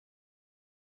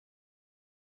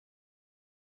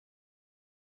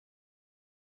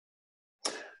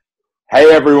Hey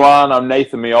everyone, I'm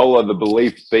Nathan Meola, the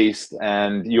Belief Beast,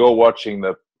 and you're watching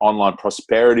the Online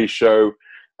Prosperity Show.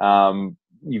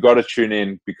 You got to tune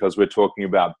in because we're talking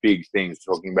about big things,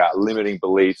 talking about limiting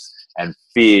beliefs and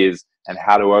fears and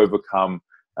how to overcome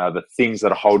the things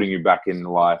that are holding you back in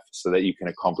life so that you can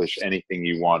accomplish anything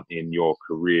you want in your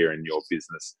career and your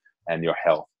business and your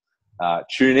health.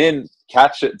 Tune in,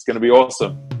 catch it. It's going to be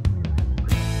awesome.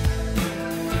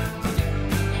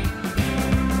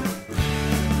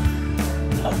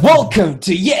 Welcome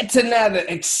to yet another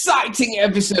exciting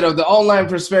episode of the Online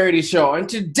Prosperity Show. And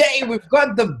today we've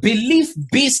got the Belief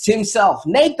Beast himself.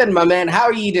 Nathan, my man, how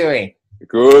are you doing?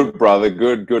 Good, brother.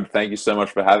 Good. Thank you so much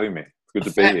for having me. It's good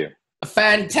to be here.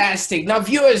 Fantastic. Now,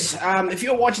 viewers, if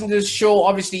you're watching this show,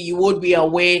 obviously you would be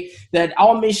aware that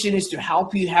our mission is to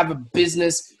help you have a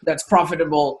business that's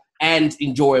profitable and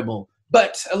enjoyable.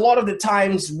 But a lot of the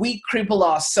times we cripple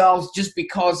ourselves just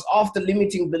because of the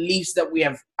limiting beliefs that we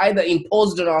have either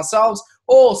imposed on ourselves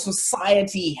or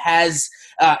society has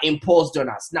imposed on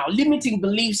us. Now, limiting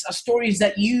beliefs are stories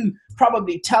that you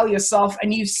probably tell yourself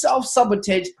and you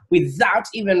self-sabotage without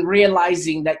even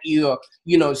realizing that you're,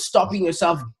 stopping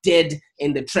yourself dead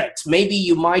in the tracks. Maybe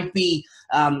you might be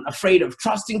afraid of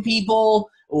trusting people,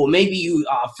 or maybe you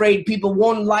are afraid people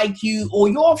won't like you, or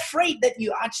you're afraid that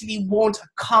you actually won't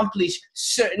accomplish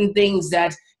certain things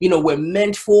that, were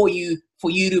meant for you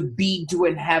to be, do,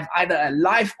 and have either a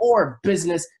life or a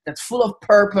business that's full of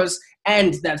purpose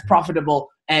and that's profitable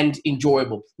and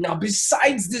enjoyable. Now,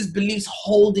 besides these beliefs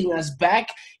holding us back,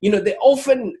 they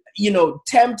often,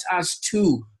 tempt us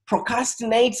to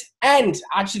procrastinate and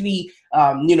actually,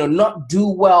 not do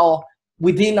well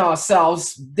within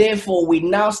ourselves. Therefore, we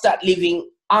now start living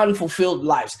unfulfilled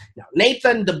lives. Now,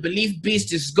 Nathan, the Belief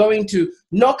Beast, is going to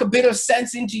knock a bit of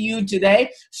sense into you today.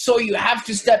 So you have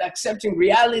to start accepting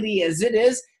reality as it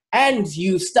is, and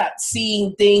you start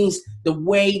seeing things the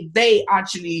way they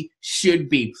actually should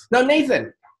be. Now,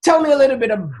 Nathan, tell me a little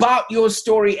bit about your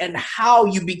story and how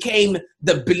you became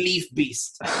the Belief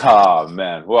Beast. Oh,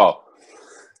 man. Well,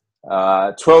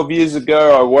 12 years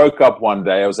ago, I woke up one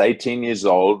day. I was 18 years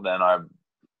old, and I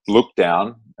looked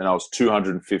down, and I was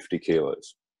 250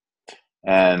 kilos.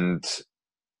 And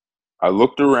I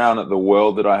looked around at the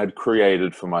world that I had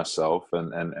created for myself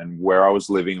and where I was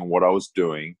living and what I was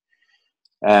doing.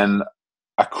 And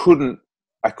I couldn't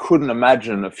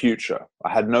imagine a future. I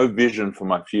had no vision for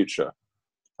my future.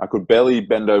 I could barely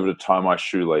bend over to tie my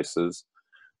shoelaces.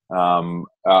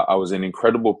 I was in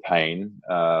incredible pain.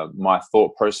 My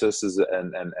thought processes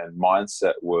and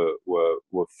mindset were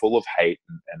full of hate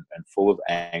and full of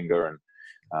anger and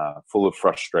full of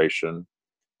frustration.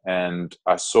 And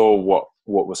I saw what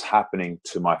was happening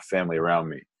to my family around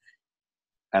me.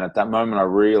 And at that moment, I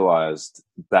realized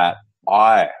that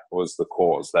I was the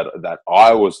cause, that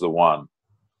I was the one.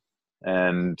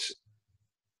 And,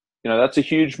 that's a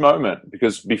huge moment,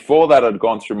 because before that, I'd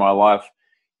gone through my life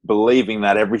believing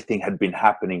that everything had been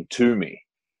happening to me,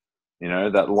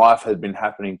 that life had been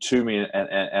happening to me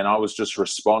and I was just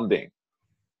responding.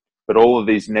 But all of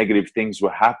these negative things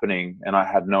were happening and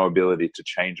I had no ability to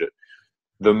change it.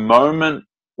 The moment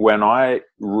when I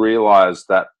realized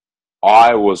that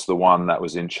I was the one that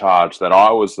was in charge, that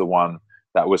I was the one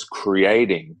that was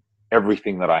creating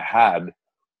everything that I had,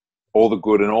 all the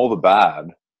good and all the bad,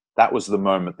 that was the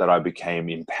moment that I became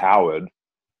empowered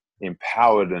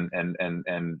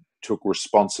and took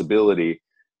responsibility,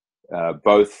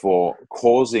 both for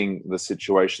causing the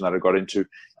situation that I got into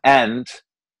and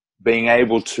being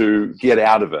able to get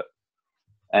out of it.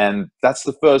 And that's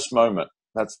the first moment.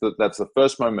 That's the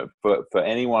first moment for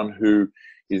anyone who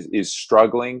is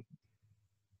struggling.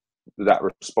 That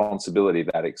responsibility,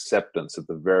 that acceptance at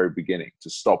the very beginning, to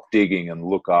stop digging and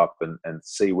look up and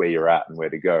see where you're at and where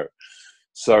to go.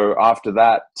 So after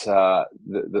that,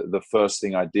 the first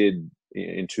thing I did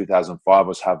in 2005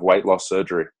 was have weight loss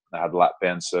surgery. I had lap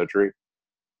band surgery,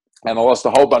 and I lost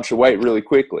a whole bunch of weight really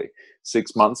quickly.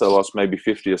 6 months, I lost maybe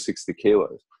 50 or 60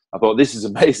 kilos. I thought, this is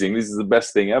amazing. This is the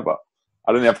best thing ever.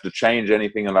 I don't have to change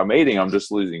anything that I'm eating. I'm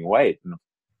just losing weight. And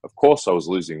of course I was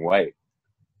losing weight.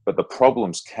 But the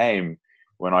problems came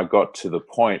when I got to the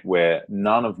point where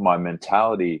none of my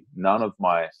mentality, none of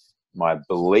my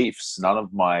beliefs, none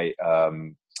of my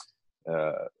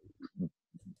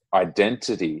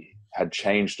identity had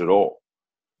changed at all.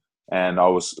 And I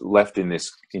was left in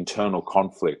this internal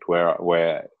conflict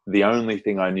where the only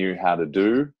thing I knew how to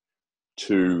do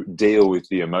to deal with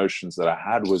the emotions that I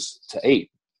had was to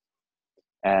eat.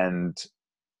 And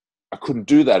I couldn't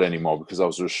do that anymore because I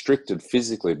was restricted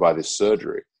physically by this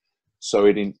surgery. So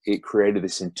it created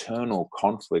this internal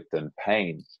conflict and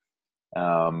pain.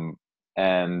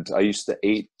 And I used to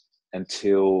eat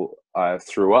until I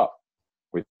threw up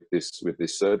with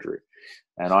this surgery.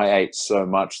 And I ate so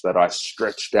much that I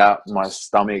stretched out my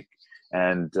stomach,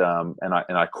 and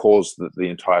I caused the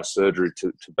entire surgery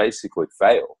to basically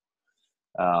fail.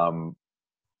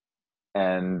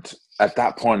 And at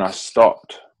that point, I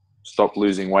stopped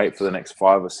losing weight for the next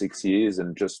 5 or 6 years,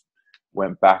 and just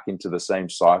went back into the same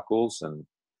cycles, and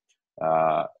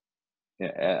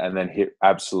then hit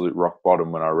absolute rock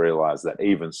bottom when I realized that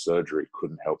even surgery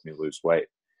couldn't help me lose weight.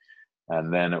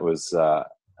 And then it was,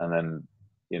 and then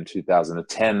in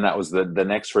 2010, that was the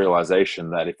next realization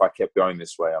that if I kept going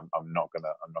this way, I'm not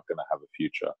gonna have a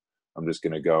future. I'm just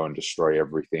gonna go and destroy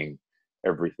everything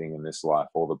in this life,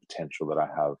 all the potential that I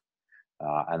have.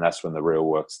 And that's when the real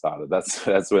work started.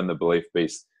 That's when the Belief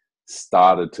Beast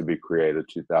started to be created.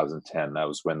 2010. That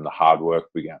was when the hard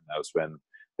work began. That was when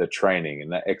the training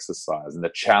and the exercise and the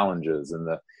challenges and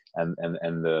the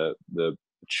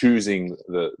choosing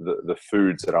the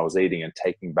foods that I was eating and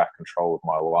taking back control of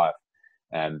my life.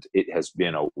 And it has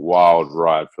been a wild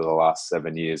ride for the last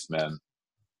 7 years, man.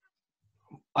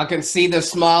 I can see the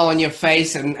smile on your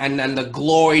face and the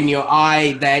glow in your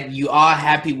eye that you are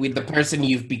happy with the person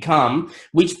you've become,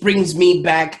 which brings me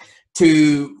back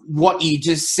to what you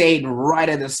just said right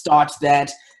at the start,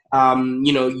 that,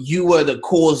 you were the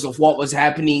cause of what was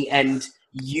happening, and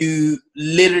you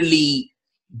literally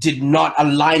did not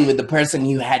align with the person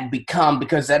you had become,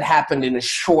 because that happened in a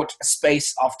short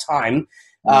space of time.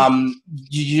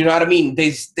 You know what I mean?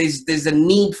 There's a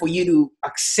need for you to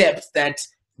accept that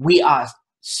we are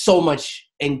so much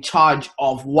in charge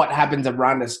of what happens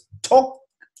around us. Talk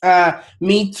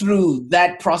me through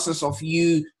that process of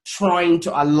you trying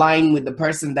to align with the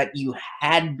person that you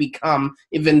had become,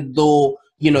 even though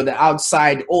the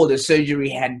outside or the surgery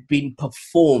had been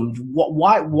performed.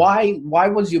 Why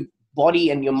was your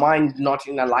body and your mind not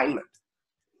in alignment?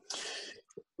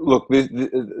 Look,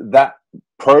 that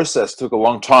process took a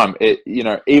long time.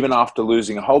 Even after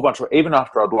losing a whole bunch even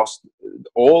after I'd lost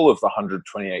all of the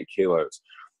 128 kilos,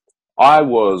 I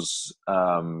was,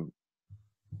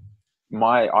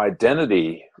 my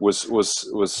identity was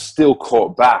still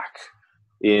caught back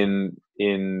in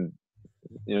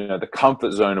the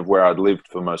comfort zone of where I'd lived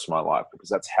for most of my life, because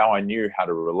that's how I knew how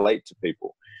to relate to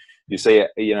people. You see,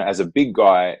 as a big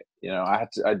guy, I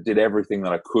did everything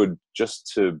that I could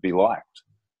just to be liked,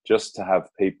 just to have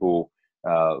people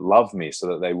love me so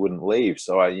that they wouldn't leave.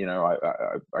 So I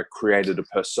created a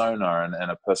persona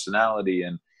and a personality,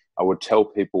 and I would tell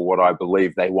people what I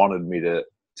believed they wanted me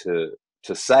to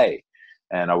say,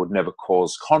 and I would never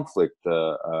cause conflict.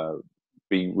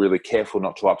 Be really careful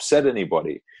not to upset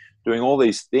anybody. Doing all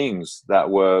these things that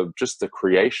were just a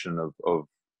creation of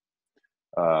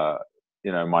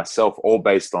myself, all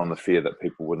based on the fear that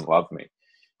people wouldn't love me.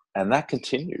 And that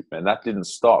continued, man. That didn't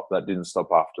stop. That didn't stop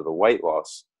after the weight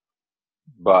loss.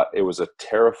 But it was a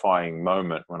terrifying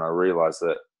moment when I realized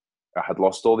that I had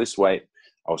lost all this weight.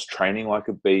 I was training like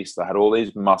a beast. I had all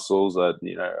these muscles. I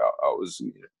was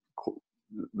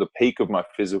the peak of my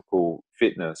physical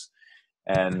fitness.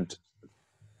 And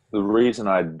the reason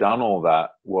I'd done all that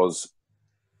was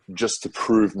just to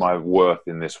prove my worth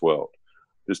in this world,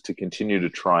 just to continue to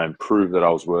try and prove that I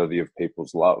was worthy of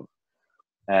people's love.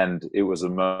 And it was a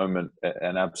moment,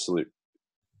 an absolute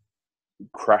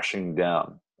crashing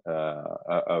down,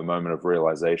 a moment of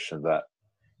realization that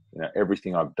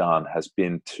everything I've done has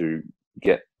been to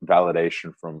get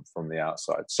validation from the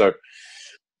outside. So,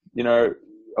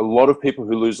 a lot of people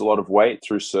who lose a lot of weight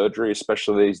through surgery,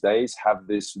 especially these days, have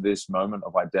this moment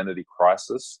of identity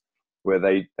crisis, where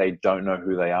they don't know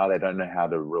who they are. They don't know how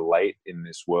to relate in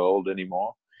this world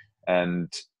anymore.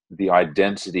 And the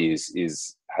identity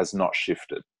has not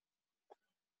shifted.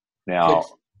 Now,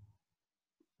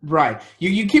 right.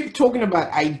 You keep talking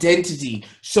about identity.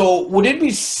 So would it be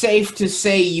safe to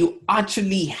say you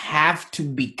actually have to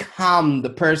become the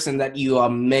person that you are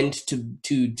meant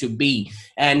to be?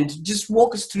 And just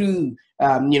walk us through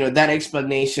that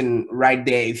explanation right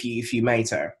there, if you may,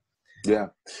 sir. Yeah,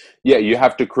 you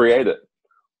have to create it.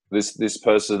 This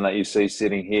person that you see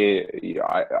sitting here,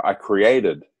 I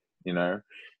created. The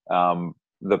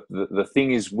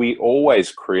thing is, we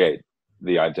always create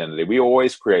the identity. We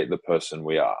always create the person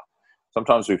we are.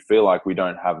 Sometimes we feel like we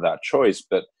don't have that choice,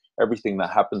 but everything that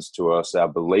happens to us, our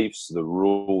beliefs, the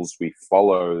rules we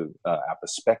follow, our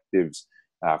perspectives,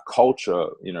 our culture,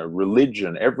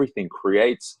 religion, everything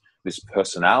creates this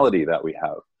personality that we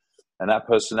have. And that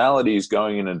personality is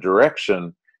going in a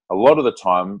direction, a lot of the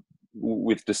time,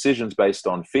 with decisions based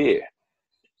on fear.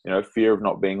 Fear of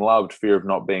not being loved, fear of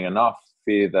not being enough,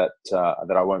 fear that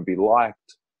I won't be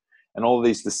liked. And all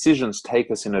these decisions take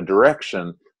us in a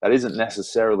direction that isn't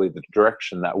necessarily the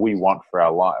direction that we want for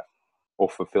our life or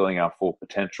fulfilling our full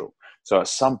potential. So at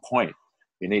some point,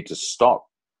 you need to stop.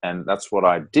 And that's what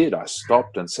I did. I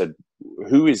stopped and said,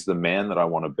 who is the man that I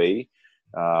want to be?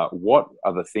 What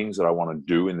are the things that I want to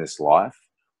do in this life?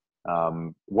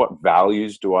 What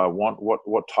values do I want?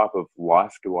 What type of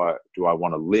life do I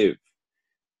want to live?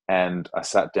 And I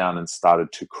sat down and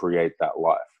started to create that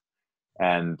life.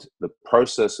 And the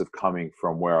process of coming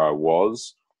from where I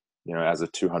was, as a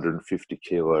 250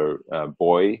 kilo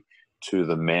boy to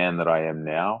the man that I am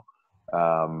now,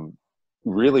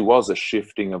 really was a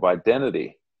shifting of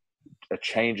identity, a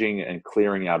changing and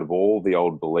clearing out of all the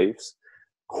old beliefs,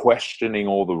 questioning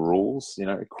all the rules,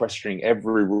 questioning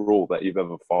every rule that you've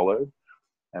ever followed,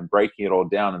 and breaking it all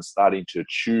down and starting to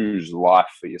choose life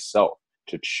for yourself,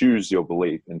 to choose your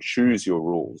belief and choose your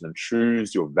rules and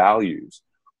choose your values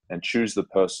and choose the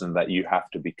person that you have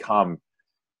to become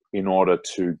in order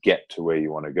to get to where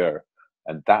you want to go.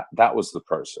 And that was the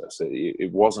process.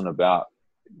 It wasn't about,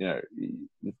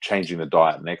 changing the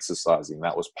diet and exercising.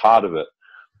 That was part of it.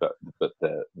 But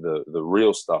the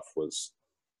real stuff was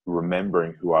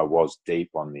remembering who I was deep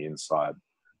on the inside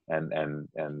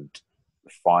and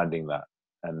finding that,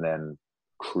 and then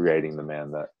creating the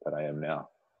man that I am now.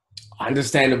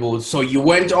 Understandable. So you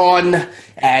went on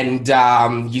and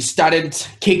you started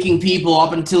kicking people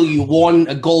up until you won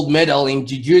a gold medal in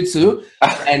jiu-jitsu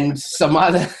and some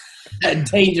other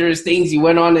dangerous things you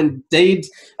went on and did,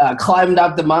 climbed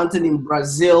up the mountain in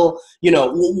Brazil.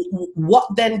 What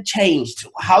then changed?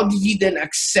 How did you then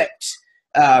accept,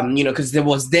 because there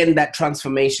was then that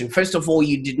transformation. First of all,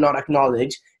 you did not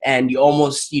acknowledge, and you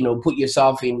almost, put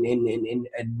yourself in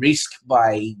at risk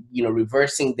by,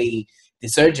 reversing the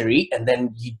surgery, and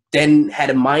then you then had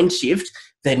a mind shift.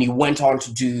 Then you went on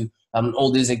to do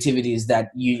all these activities that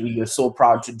you're so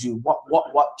proud to do.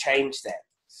 What changed that?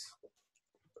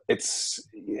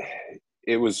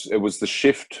 It was the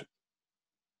shift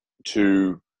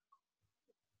to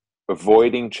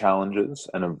avoiding challenges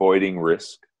and avoiding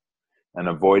risk and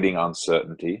avoiding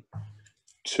uncertainty,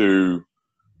 to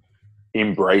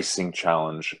embracing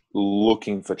challenge,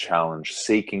 looking for challenge,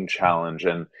 seeking challenge,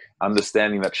 and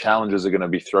understanding that challenges are going to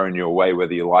be thrown your way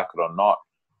whether you like it or not.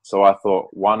 So I thought,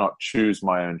 why not choose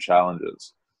my own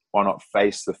challenges? Why not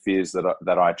face the fears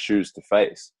that I choose to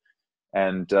face?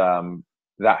 And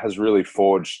that has really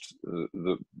forged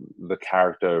the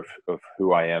character of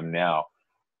who I am now.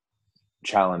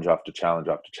 Challenge after challenge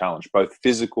after challenge, both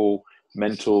physical,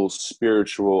 mental,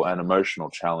 spiritual, and emotional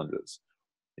challenges.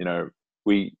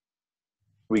 We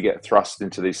get thrust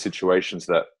into these situations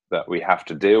that we have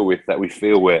to deal with, that we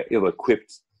feel we're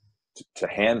ill-equipped to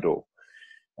handle.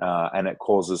 And it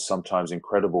causes sometimes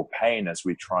incredible pain as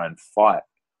we try and fight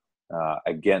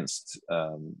against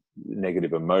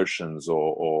negative emotions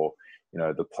or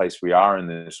the place we are in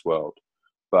this world.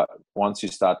 But once you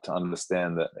start to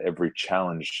understand that every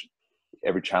challenge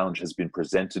has been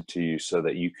presented to you so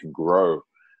that you can grow,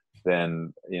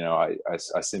 then, I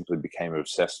simply became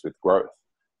obsessed with growth,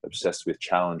 obsessed with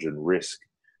challenge and risk.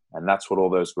 And that's what all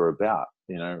those were about.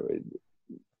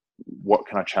 What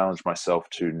can I challenge myself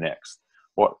to next?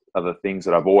 What are the things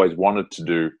that I've always wanted to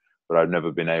do, but I've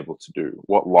never been able to do?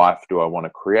 What life do I want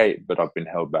to create, but I've been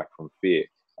held back from fear?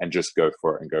 And just go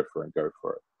for it and go for it and go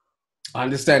for it.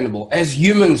 Understandable. As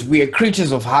humans, we are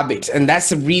creatures of habit, and that's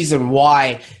the reason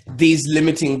why these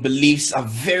limiting beliefs are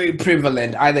very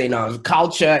prevalent, either in our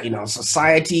culture, in our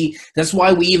society. That's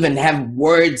why we even have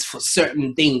words for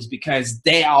certain things, because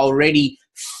they are already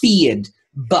feared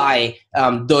by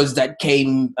those that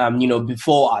came,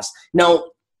 before us. Now,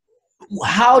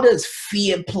 how does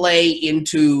fear play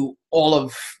into all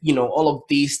of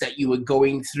these that you were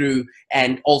going through,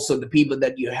 and also the people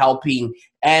that you're helping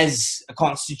as a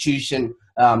constitution,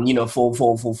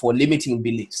 for limiting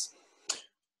beliefs?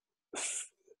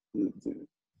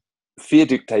 Fear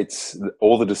dictates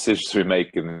all the decisions we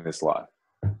make in this life.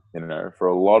 For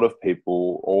a lot of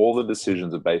people, all the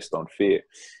decisions are based on fear.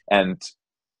 And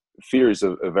fear is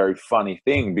a very funny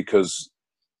thing, because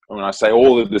when I say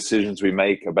all the decisions we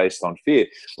make are based on fear,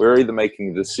 we're either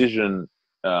making a decision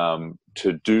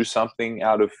to do something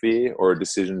out of fear, or a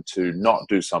decision to not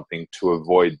do something to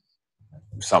avoid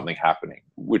something happening,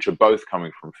 which are both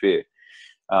coming from fear.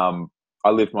 I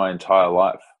lived my entire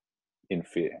life in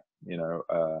fear,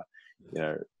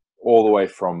 all the way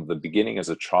from the beginning as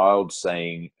a child,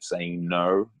 saying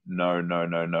no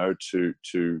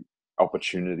to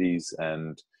opportunities,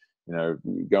 and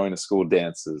going to school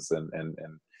dances and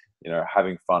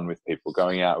having fun with people,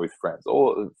 going out with friends,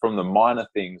 all from the minor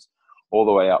things all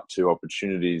the way up to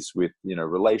opportunities with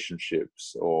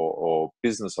relationships or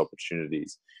business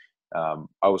opportunities.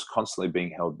 I was constantly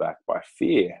being held back by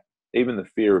fear, even the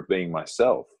fear of being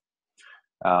myself.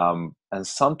 And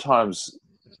sometimes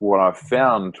what I've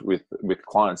found with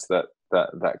clients that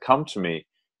come to me,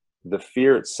 the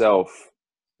fear itself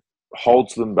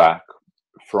holds them back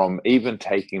from even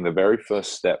taking the very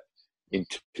first step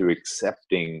into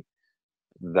accepting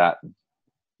that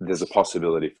there's a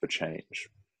possibility for change.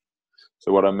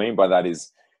 So what I mean by that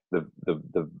is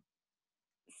the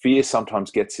fear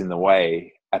sometimes gets in the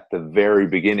way at the very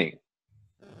beginning,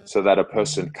 so that a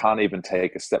person can't even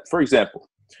take a step. For example,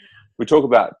 I talk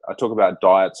about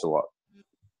diets a lot.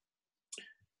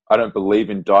 I don't believe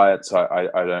in diets.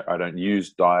 I don't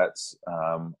use diets.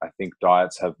 I think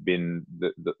diets have been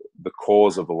the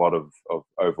cause of a lot of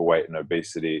overweight and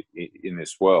obesity in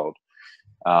this world.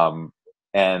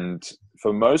 And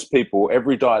for most people,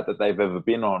 every diet that they've ever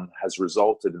been on has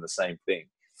resulted in the same thing.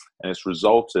 And it's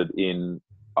resulted in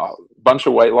a bunch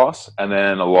of weight loss and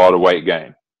then a lot of weight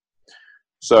gain.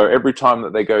 So every time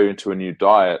that they go into a new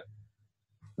diet,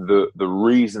 the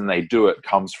reason they do it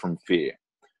comes from fear.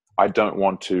 I don't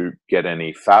want to get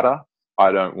any fatter.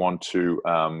 I don't want to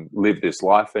live this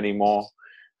life anymore.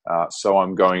 So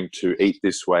I'm going to eat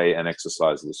this way and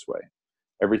exercise this way.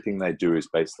 Everything they do is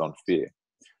based on fear.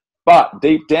 But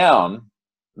deep down,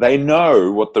 they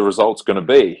know what the result's going to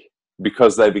be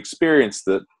because they've experienced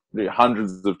it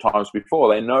hundreds of times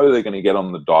before. They know they're going to get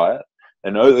on the diet.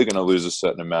 They know they're going to lose a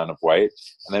certain amount of weight.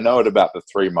 And they know at about the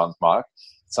 3-month mark,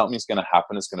 something's going to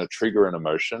happen. It's going to trigger an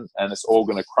emotion and it's all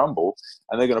going to crumble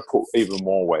and they're going to put even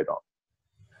more weight on.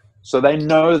 So they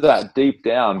know that deep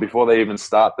down before they even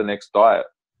start the next diet.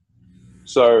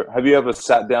 So have you ever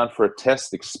sat down for a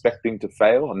test expecting to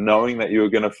fail and knowing that you were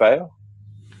going to fail?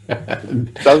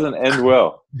 It doesn't end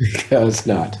well. No, it's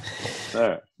not.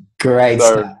 No. Great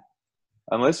So stuff.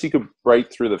 unless you could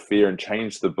break through the fear and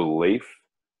change the belief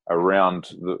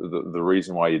around the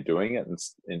reason why you're doing it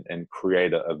and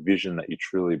create a vision that you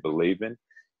truly believe in,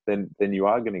 then you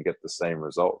are going to get the same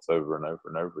results over and over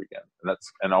and over again.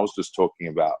 And I was just talking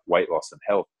about weight loss and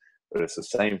health, but it's the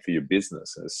same for your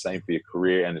business and it's the same for your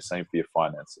career and the same for your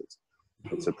finances.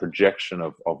 It's a projection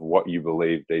of what you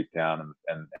believe deep down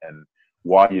and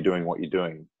why you're doing what you're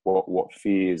doing. What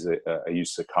fears are you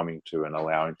succumbing to and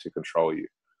allowing to control you?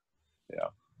 Yeah.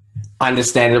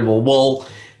 Understandable. Well,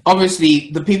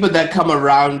 obviously, the people that come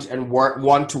around and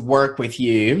want to work with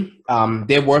you,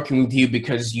 they're working with you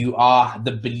because you are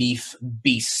the belief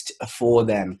beast for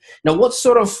them. Now, what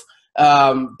sort of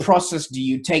process do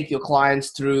you take your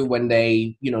clients through when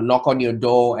they, knock on your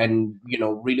door and,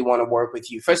 really want to work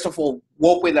with you? First of all,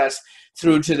 walk with us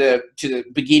through to the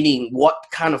beginning. What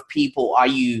kind of people are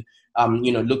you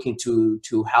looking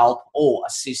to help or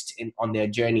assist on their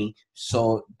journey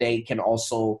so they can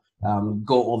also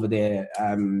go over their,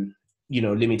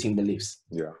 limiting beliefs?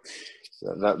 Yeah,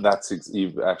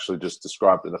 you've actually just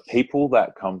described it. The people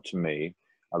that come to me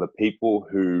are the people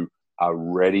who are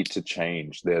ready to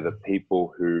change. They're the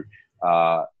people who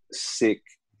are sick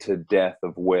to death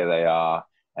of where they are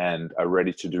and are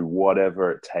ready to do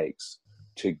whatever it takes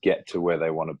to get to where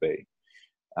they want to be.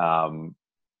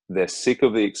 They're sick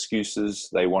of the excuses.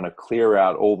 They want to clear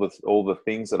out all the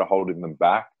things that are holding them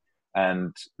back,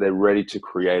 and they're ready to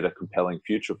create a compelling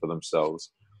future for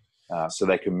themselves so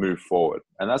they can move forward.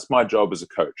 And that's my job as a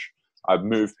coach. I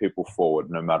move people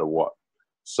forward no matter what.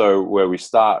 So where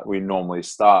we normally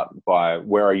start by,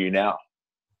 where are you now?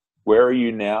 Where are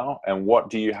you now? And what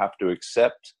do you have to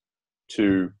accept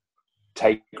to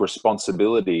take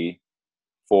responsibility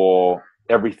for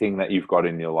everything that you've got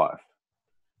in your life?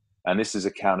 And this is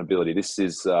accountability. This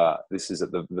is at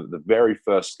the very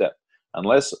first step.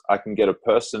 Unless I can get a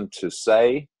person to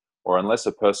say, or unless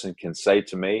a person can say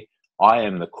to me, I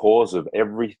am the cause of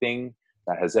everything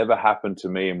that has ever happened to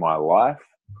me in my life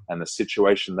and the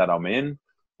situation that I'm in,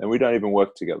 then we don't even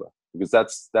work together, because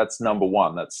that's number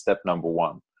one. That's step number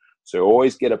one. So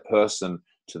always get a person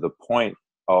to the point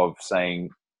of saying,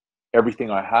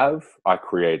 everything I have, I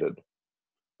created.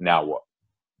 Now what?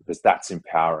 Because that's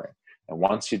empowering. And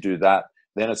once you do that,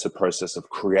 then it's a process of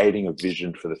creating a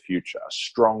vision for the future, a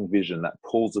strong vision that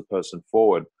pulls the person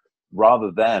forward,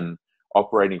 rather than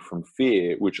operating from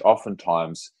fear, which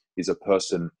oftentimes is a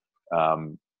person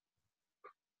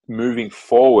moving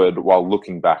forward while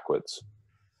looking backwards.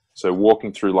 So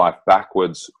walking through life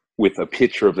backwards with a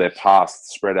picture of their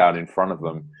past spread out in front of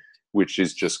them, which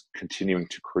is just continuing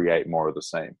to create more of the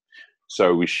same.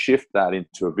 So we shift that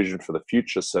into a vision for the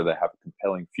future so they have a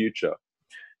compelling future.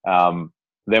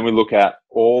 Then we look at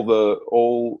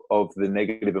all of the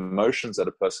negative emotions that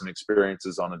a person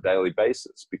experiences on a daily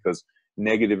basis, because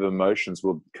negative emotions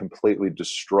will completely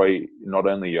destroy not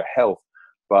only your health,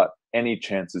 but any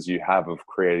chances you have of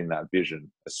creating that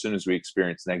vision, as soon as we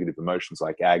experience negative emotions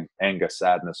like anger,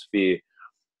 sadness, fear,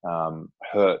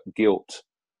 hurt, guilt,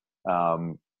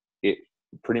 it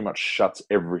pretty much shuts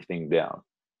everything down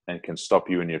and can stop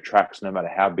you in your tracks no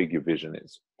matter how big your vision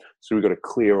is. So we've got to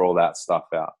clear all that stuff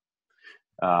out.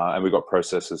 And we've got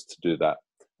processes to do that.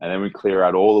 And then we clear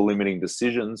out all the limiting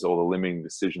decisions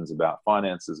about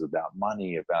finances, about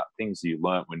money, about things you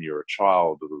learned when you were a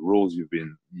child, or the rules you've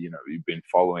been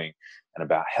following, and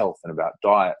about health and about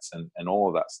diets and all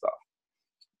of that stuff.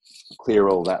 Clear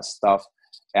all that stuff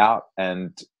out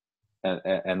and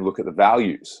look at the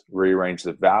values, rearrange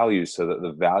the values so that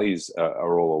the values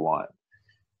are all aligned.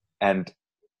 And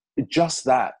just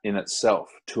that in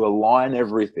itself, to align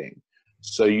everything,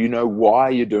 so you know why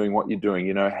you're doing what you're doing,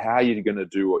 you know how you're going to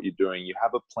do what you're doing, you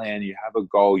have a plan, you have a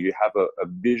goal, you have a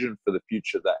vision for the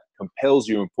future that compels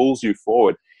you and pulls you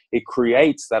forward. It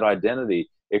creates that identity.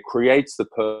 It creates the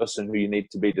person who you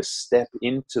need to be to step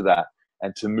into that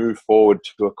and to move forward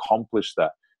to accomplish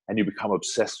that. And you become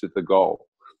obsessed with the goal.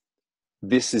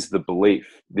 This is the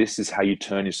belief. This is how you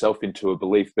turn yourself into a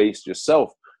belief beast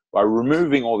yourself, by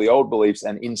removing all the old beliefs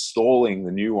and installing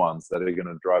the new ones that are going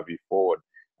to drive you forward.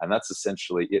 And that's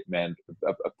essentially it, man.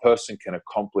 A person can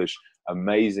accomplish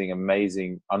amazing,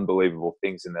 amazing, unbelievable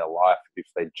things in their life if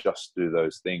they just do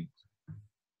those things.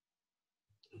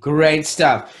 Great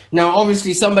stuff. Now,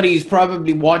 obviously, somebody is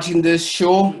probably watching this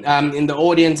show in the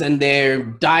audience, and they're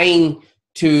dying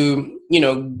to,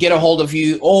 get a hold of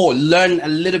you or learn a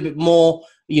little bit more,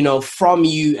 from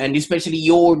you, and especially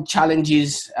your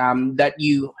challenges that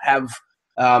you have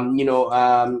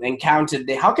encountered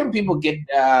there. How can people get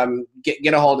a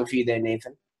hold of you there,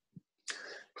 Nathan?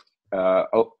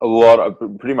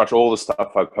 Pretty much all the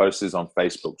stuff I post is on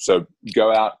Facebook. So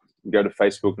go to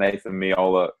Facebook, Nathan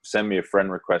Meola, send me a friend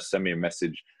request, send me a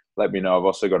message, let me know. I've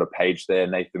also got a page there,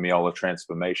 Nathan Meola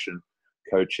Transformation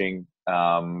Coaching,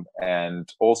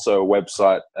 and also a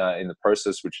website in the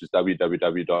process, which is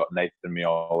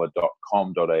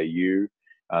www.nathanmeola.com.au,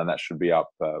 and that should be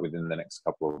up within the next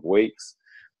couple of weeks.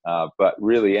 But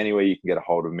really, anywhere you can get a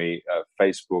hold of me,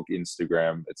 Facebook,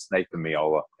 Instagram, it's Nathan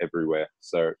Meola everywhere.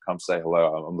 So come say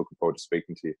hello. I'm looking forward to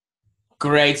speaking to you.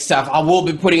 Great stuff. I will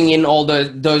be putting in all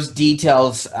those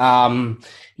details, in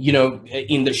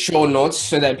the show notes,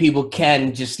 so that people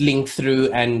can just link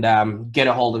through and get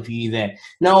a hold of you there.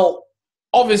 Now,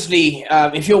 obviously,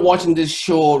 if you're watching this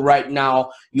show right now,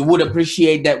 you would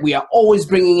appreciate that we are always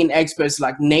bringing in experts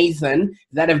like Nathan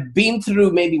that have been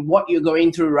through maybe what you're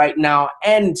going through right now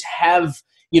and have,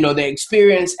 the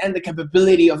experience and the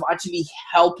capability of actually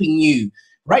helping you.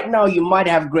 Right now, you might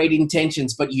have great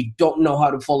intentions, but you don't know how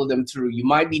to follow them through. You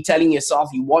might be telling yourself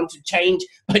you want to change,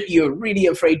 but you're really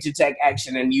afraid to take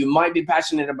action. And you might be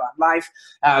passionate about life,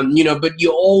 but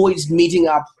you're always meeting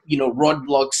up,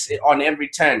 roadblocks on every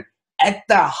turn. At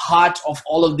the heart of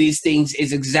all of these things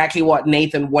is exactly what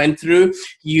Nathan went through.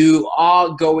 You are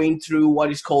going through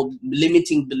what is called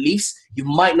limiting beliefs. You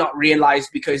might not realize,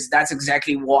 because that's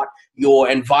exactly what your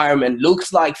environment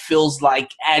looks like, feels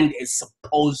like, and is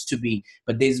supposed to be.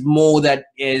 But there's more that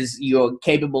you're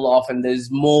capable of, and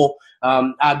there's more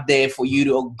out there for you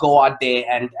to go out there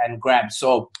and grab.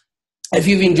 So if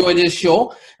you've enjoyed this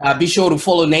show, be sure to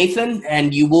follow Nathan,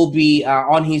 and you will be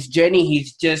on his journey.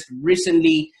 He's just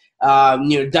recently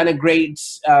done a great,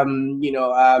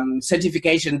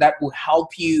 certification that will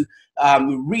help you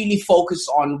really focus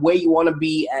on where you want to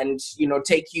be, and,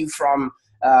 take you from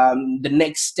the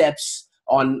next steps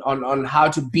on how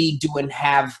to be, do, and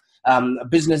have a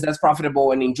business that's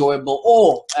profitable and enjoyable,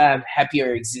 or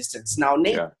happier existence. Now,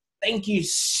 Nathan, Thank you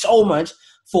so much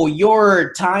for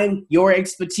your time, your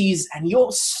expertise, and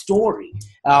your story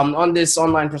on this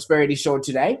Online Prosperity Show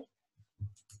today.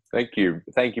 Thank you.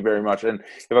 Thank you very much. And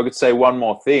if I could say one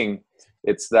more thing,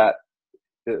 it's that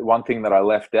one thing that I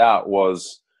left out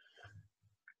was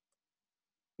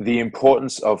the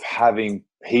importance of having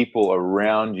people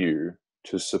around you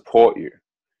to support you.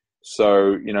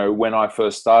 So, when I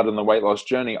first started on the weight loss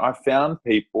journey, I found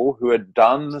people who had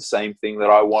done the same thing that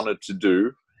I wanted to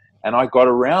do, and I got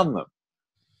around them.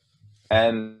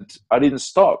 And I didn't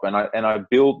stop, and I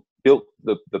built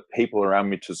the people around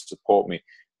me to support me.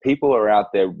 People are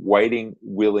out there waiting,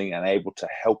 willing, and able to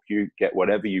help you get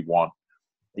whatever you want.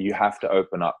 You have to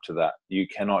open up to that. You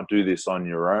cannot do this on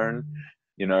your own.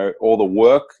 All the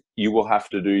work you will have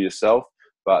to do yourself,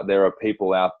 but there are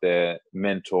people out there,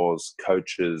 mentors,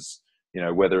 coaches,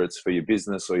 whether it's for your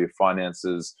business or your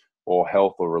finances or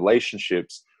health or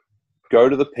relationships. Go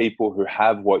to the people who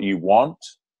have what you want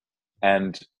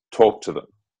and talk to them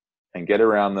and get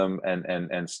around them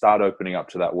and start opening up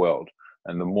to that world.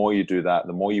 And the more you do that,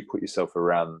 the more you put yourself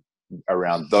around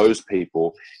those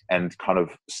people and kind of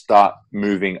start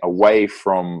moving away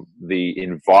from the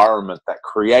environment that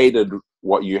created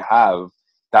what you have,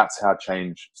 that's how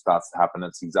change starts to happen.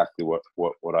 It's exactly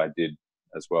what I did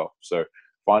as well. So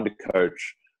find a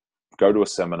coach, go to a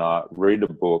seminar, read a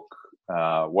book,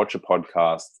 watch a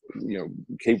podcast,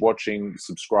 keep watching,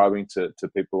 subscribing to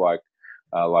people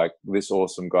like this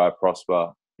awesome guy,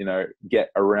 Prosper.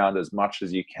 Get around as much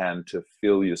as you can to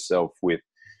fill yourself with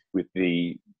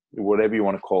the, whatever you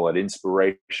want to call it,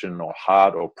 inspiration or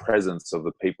heart or presence of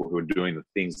the people who are doing the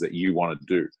things that you want to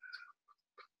do.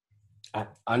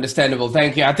 Understandable.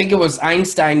 Thank you. I think it was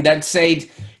Einstein that said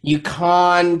you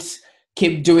can't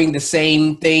keep doing the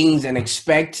same things and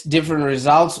expect different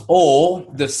results, or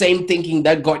the same thinking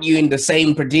that got you in the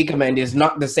same predicament is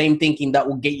not the same thinking that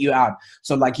will get you out.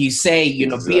 So like you say,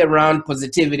 Exactly. be around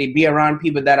positivity, be around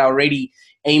people that are already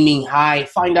aiming high,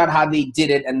 find out how they did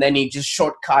it, and then you just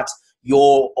shortcut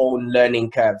your own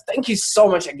learning curve. Thank you so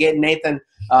much again, Nathan,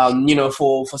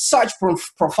 for such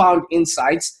profound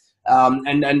insights,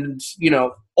 and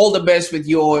all the best with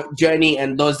your journey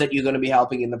and those that you're going to be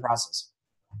helping in the process.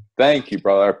 Thank you,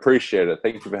 brother. I appreciate it.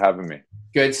 Thank you for having me.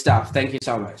 Good stuff. Thank you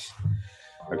so much.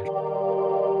 Okay.